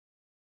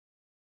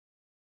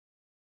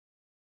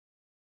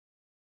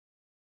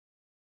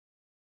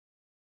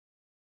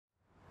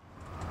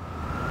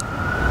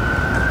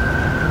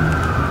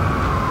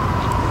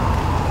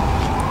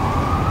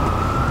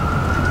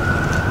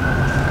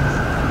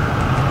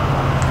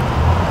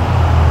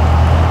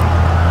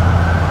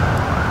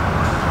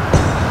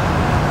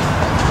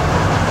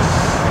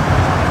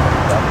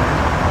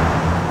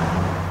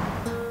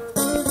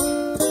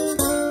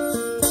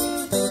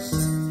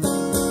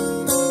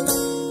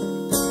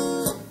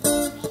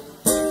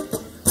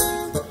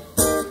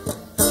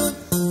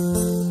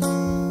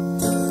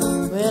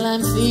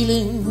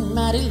feeling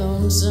mighty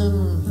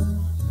lonesome,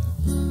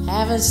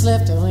 haven't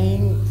slept a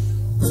wink.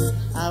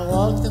 I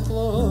walk the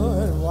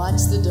floor and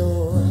watch the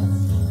door,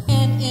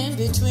 and in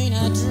between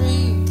I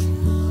drink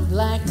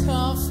black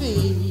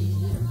coffee.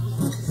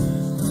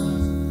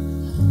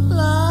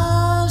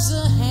 Love's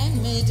a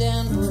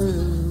hand-me-down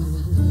brew.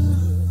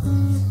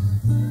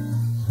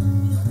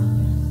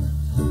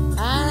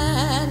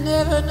 I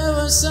never knew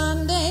a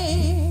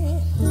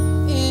Sunday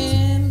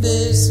in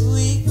this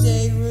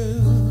weekday room.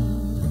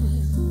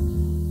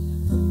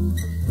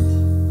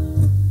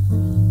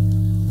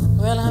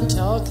 Well, I'm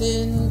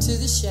talking to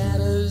the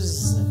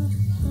shadows,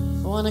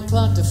 1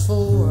 o'clock to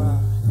 4,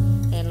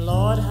 and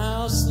Lord,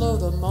 how slow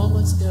the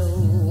moments go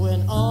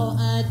when all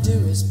I do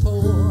is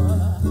pour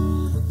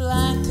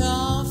black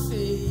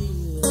coffee.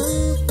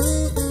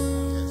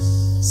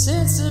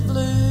 Since the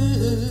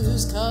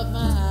blues caught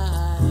my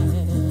eye,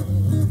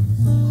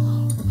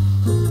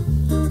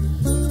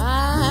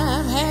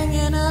 I'm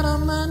hanging out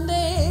on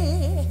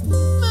Monday,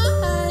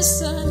 my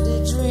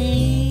Sunday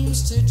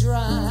dreams to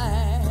dry.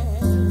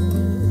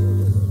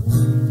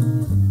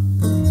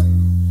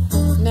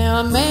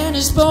 Now a man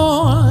is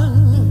born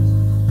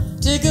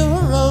to go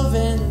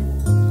a-roving,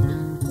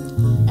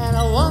 and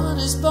a woman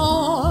is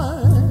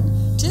born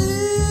to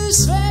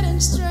sweat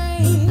and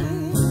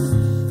strain,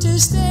 to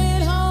stay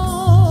at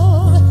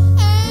home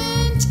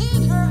and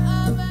tend her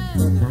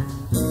oven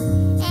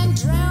and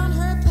drown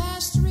her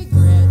past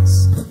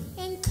regrets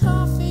in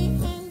coffee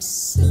and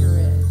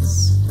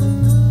cigarettes.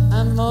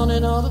 I'm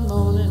moaning all the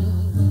morning,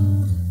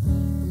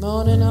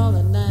 moaning all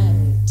the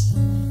night,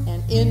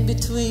 and in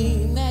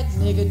between that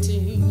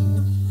nicotine,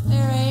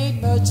 there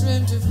ain't much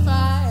room to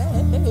fight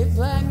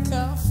black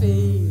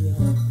coffee.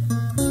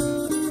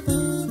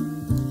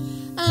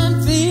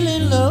 I'm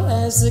feeling low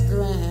as the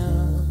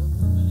ground.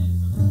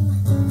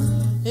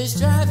 It's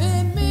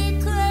driving me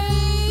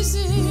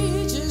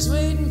crazy, just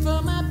waiting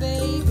for my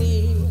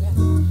baby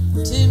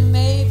to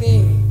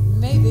maybe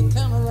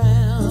come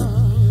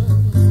around.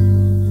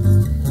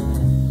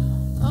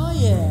 Oh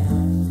yeah.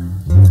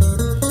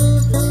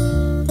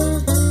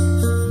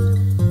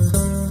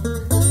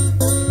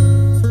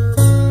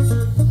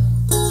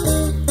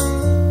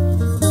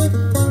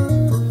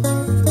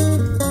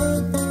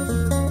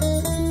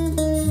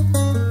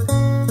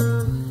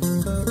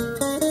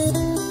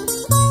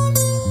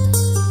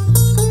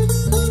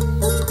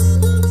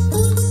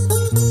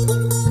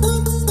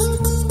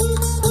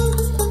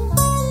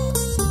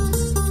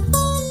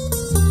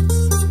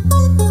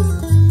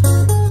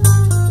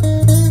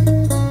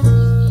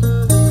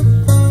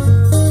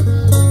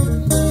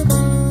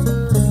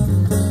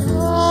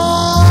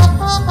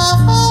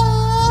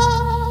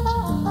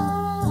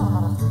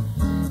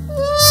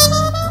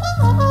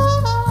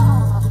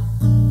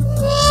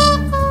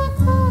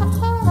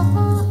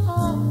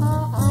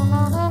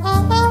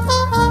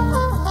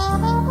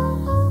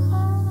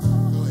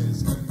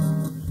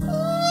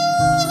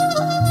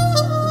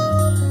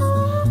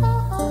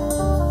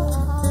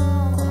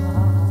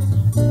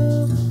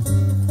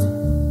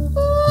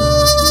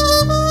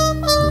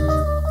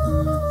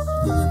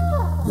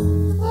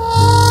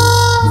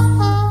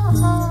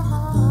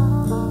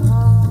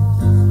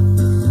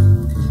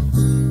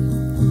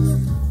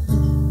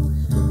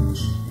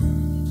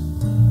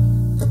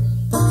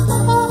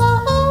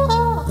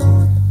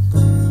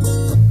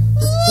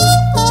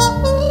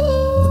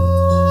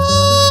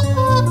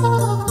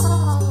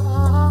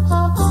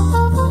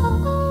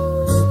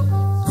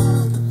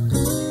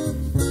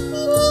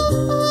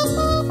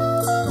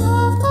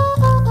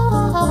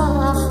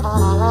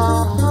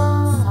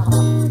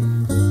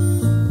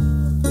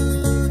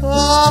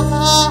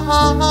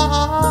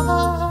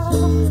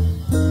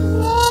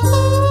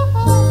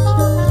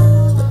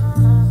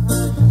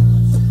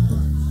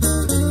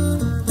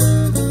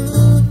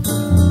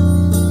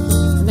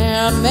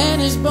 Now a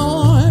man is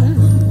born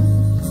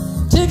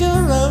to go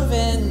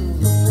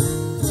roving,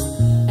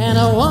 and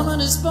a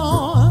woman is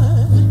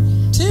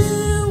born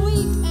to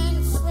weep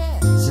and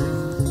fret,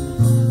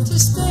 to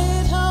stay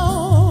at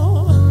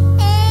home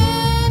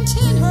and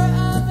tend her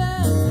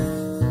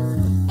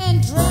oven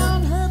and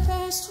drown her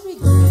past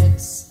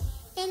regrets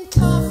in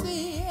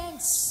coffee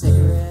and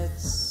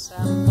cigarettes.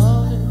 I'm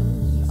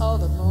moaning all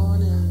the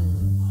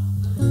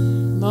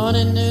morning,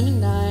 morning, noon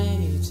and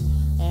night,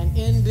 and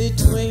in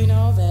between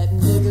all that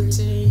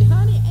nicotine,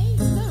 honey, ain't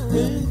no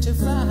room to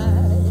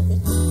fight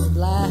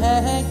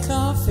black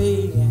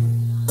coffee.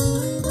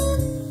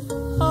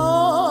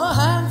 Oh,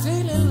 I'm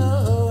feeling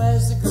low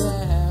as the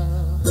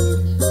ground.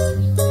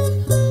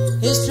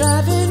 It's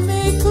driving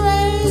me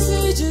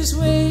crazy, just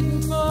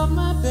waiting for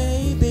my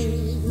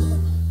baby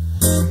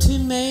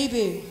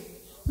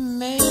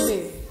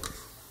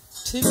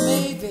to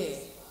maybe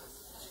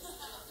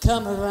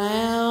come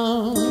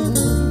around.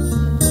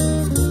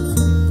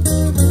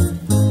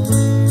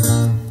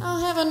 I'll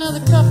have another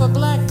cup of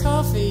black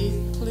coffee,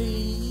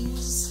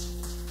 please.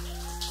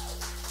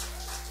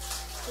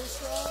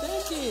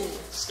 Thank you.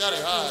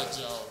 Scottie Hodge,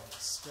 y'all.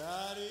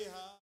 Scottie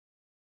Hodge.